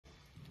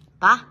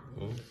爸，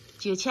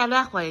就前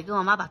暖和的，给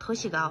我妈把头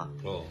洗干哦。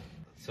哦，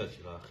晒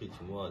起了黑漆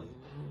毛的，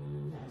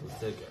都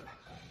晒干了。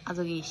俺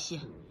就给你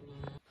洗。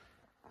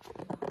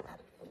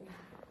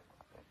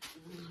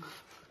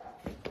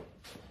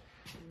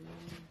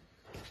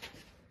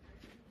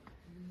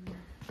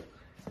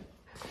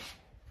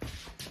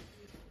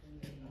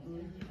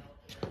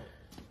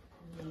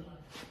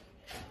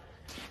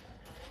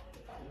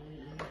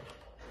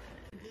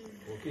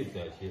我给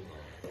晒起啊。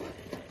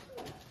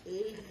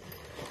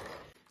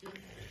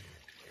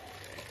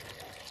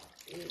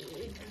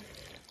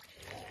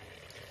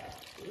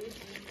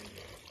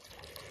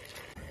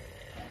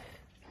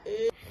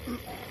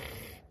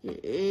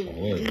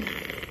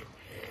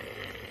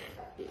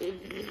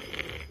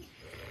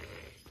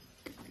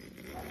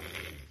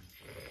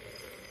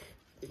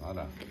啥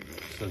的？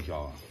生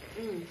姜啊？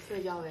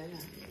生姜味是。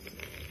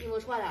你给我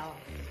戳了啊？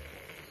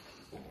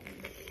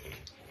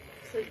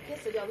给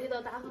生姜味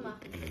道打上吗？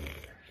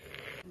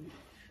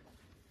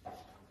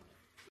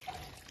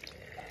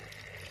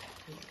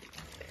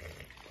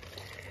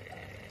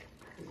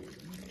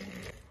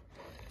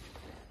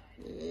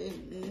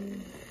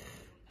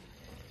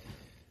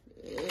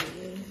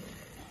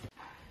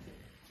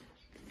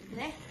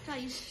来，这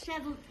一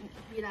扇子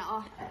逼了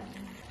啊！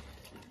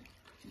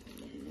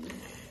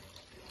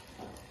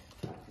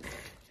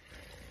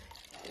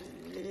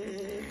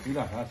你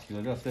干啥洗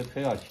了这晒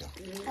太阳去？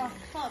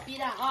好，逼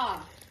了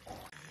啊！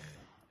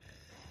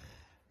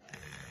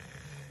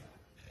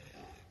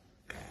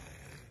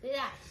对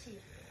呀，洗。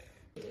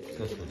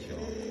这出去啊？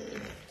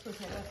出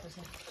去了，出去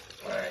了。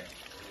哎。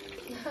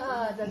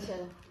啊，这去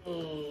了。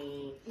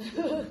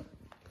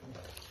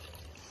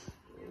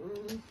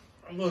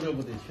我这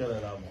不得起来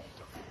了吗？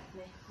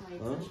来，我一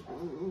次。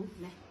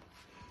来。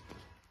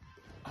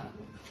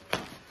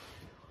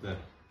对。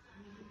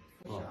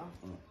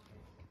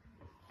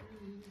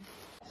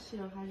洗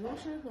了看肉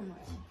身和么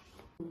子？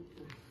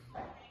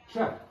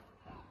下。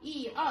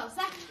1、2、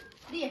3，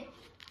立。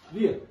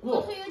立，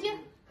左腿右脚，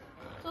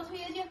左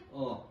腿右脚。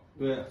哦，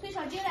对。腿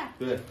上紧了。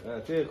对，哎，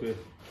这回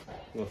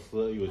又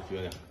死又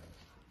撅了。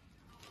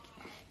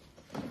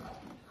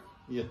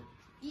1、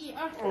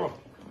2。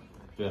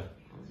对。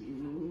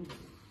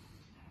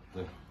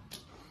对。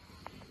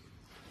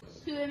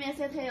去外面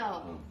晒太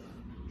阳。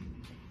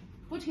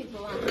不吹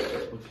头啊？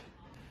不吹。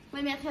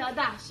外面太阳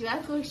大，洗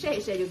完头晒一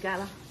晒就干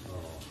了。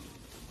哦。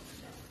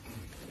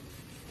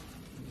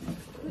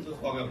这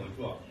花干不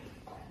错。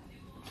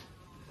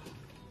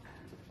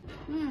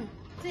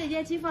这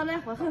件地方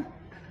暖和很，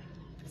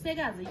晒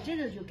干子一阵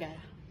子就干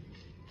了。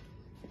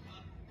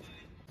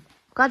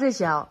刮这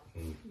些啊？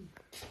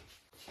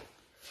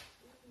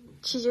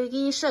其实给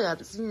你晒干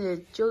子，你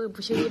脚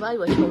不行，你把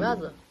药敲干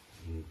子。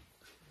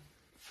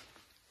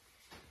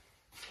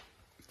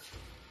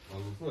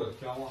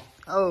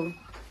哦。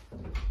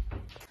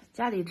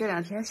家里这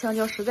2天香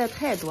蕉实在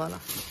太多了。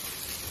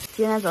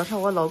今天早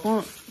上我老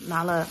公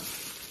拿了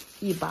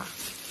1把，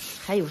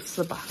还有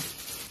4把，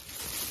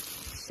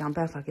想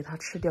办法给它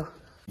吃掉。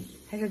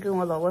还是跟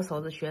我老婆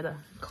嫂子学的，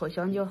烤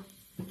香蕉。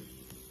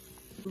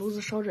炉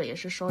子烧着也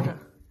是烧着，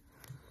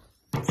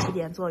起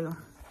点作用。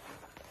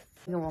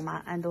跟我妈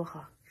安都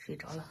好，睡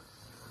着了。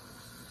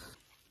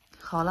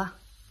好了，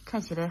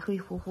看起来灰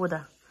乎乎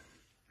的，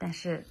但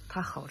是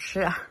它好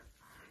吃啊，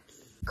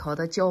烤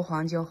的焦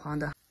黄焦黄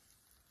的。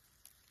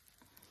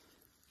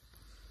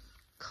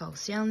烤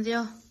香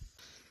蕉，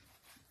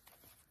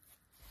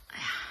哎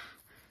呀，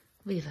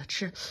为了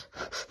吃，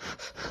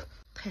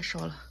太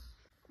烧了。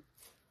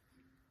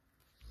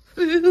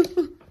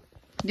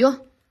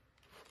哟，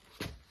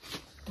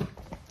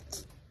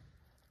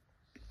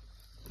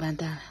完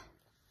蛋了，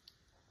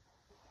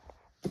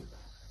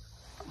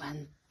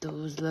完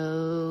肚子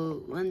喽，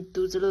完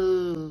肚子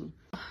喽。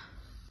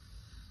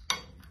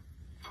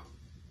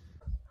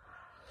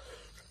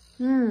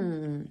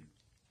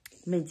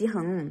美极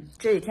很，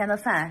这几天的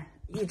饭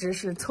一直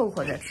是凑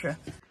合着吃。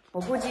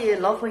我估计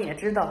老粉也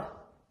知道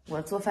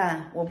我做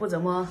饭我不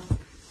怎么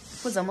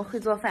会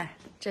做饭，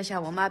这下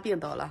我妈病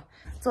倒了，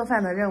做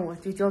饭的任务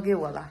就交给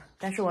我了。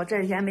但是我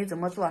这几天没怎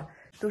么做，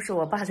都是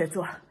我爸在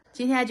做。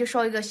今天就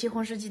烧一个西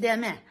红柿鸡蛋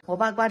面，我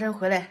爸刮针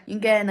回来应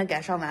该能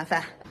赶上晚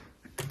饭。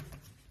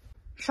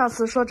上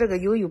次说这个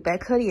油有白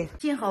颗粒，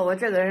幸好我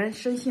这个人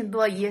生性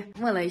多疑，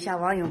问了一下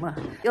网友们，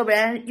要不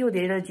然又得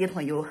扔几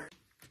桶油。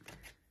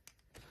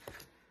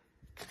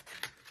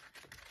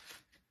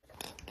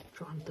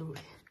装兜里。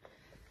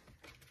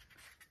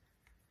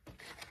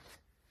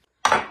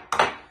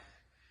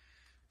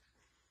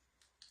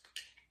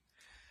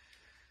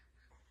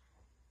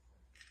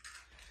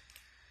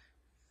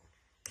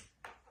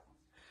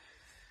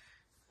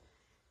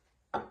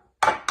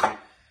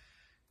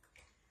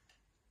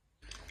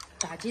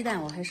打鸡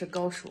蛋我还是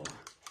高手。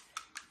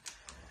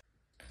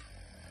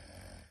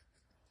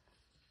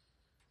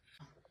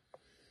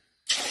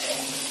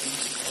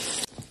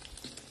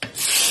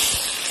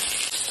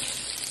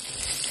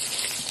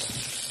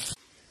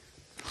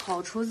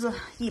好厨子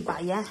一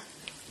把盐，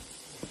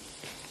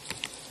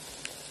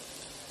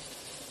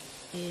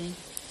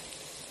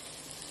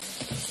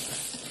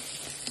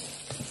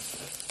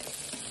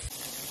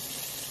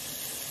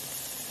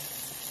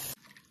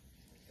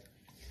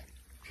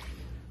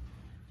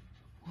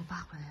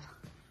回来了，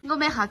我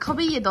买哈拷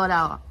贝一到了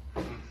哦。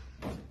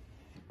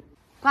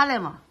挂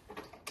了吗？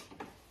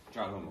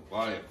加上么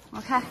挂了？我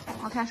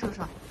看手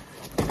上。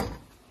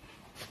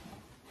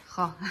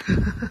好。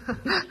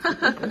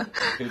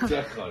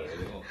这可人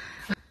了。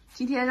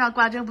今天让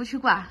挂针不去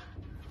挂，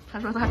他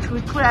说他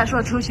突然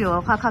说出去，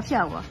我怕他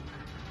骗我。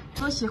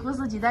做西红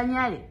柿鸡蛋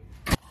面的。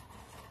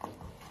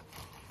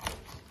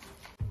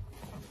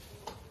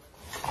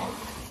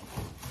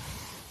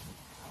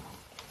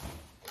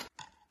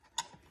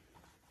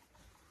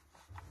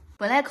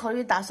本来考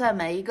虑打算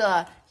买一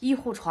个1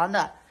户床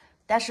的，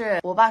但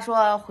是我爸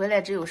说回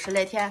来只有10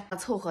来天，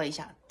凑合一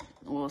下，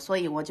所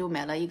以我就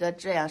买了一个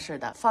这样式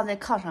的，放在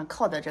炕上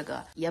靠的这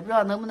个，也不知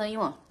道能不能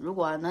用。如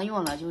果能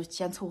用了，就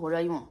先凑合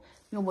着用；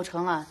用不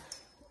成了，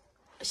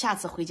下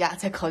次回家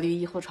再考虑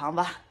1户床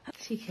吧。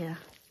谁开啊？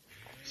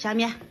下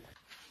面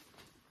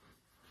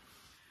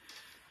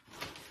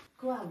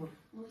够啊不？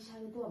我下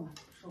面多吗？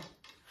少？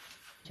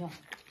行。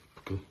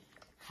够。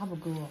还不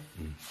够？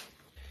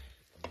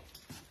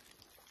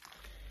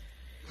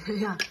哎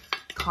呀，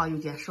汤有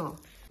点少，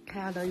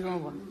看下能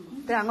用不？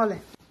等下我来，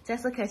暂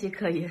时看起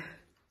可以。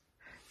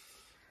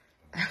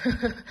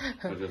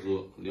他这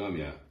是凉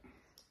面，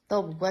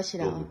倒不过去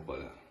了啊！倒不过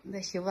了。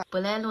那行吧。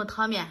本来弄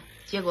汤面，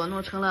结果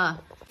弄成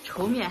了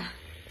稠面。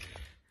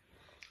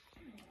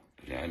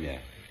凉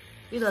面。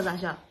味道咋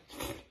样？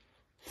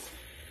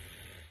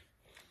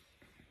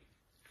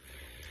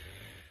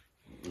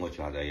我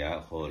觉得也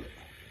好了。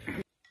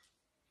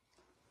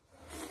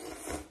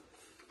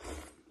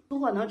不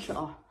过能吃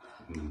啊。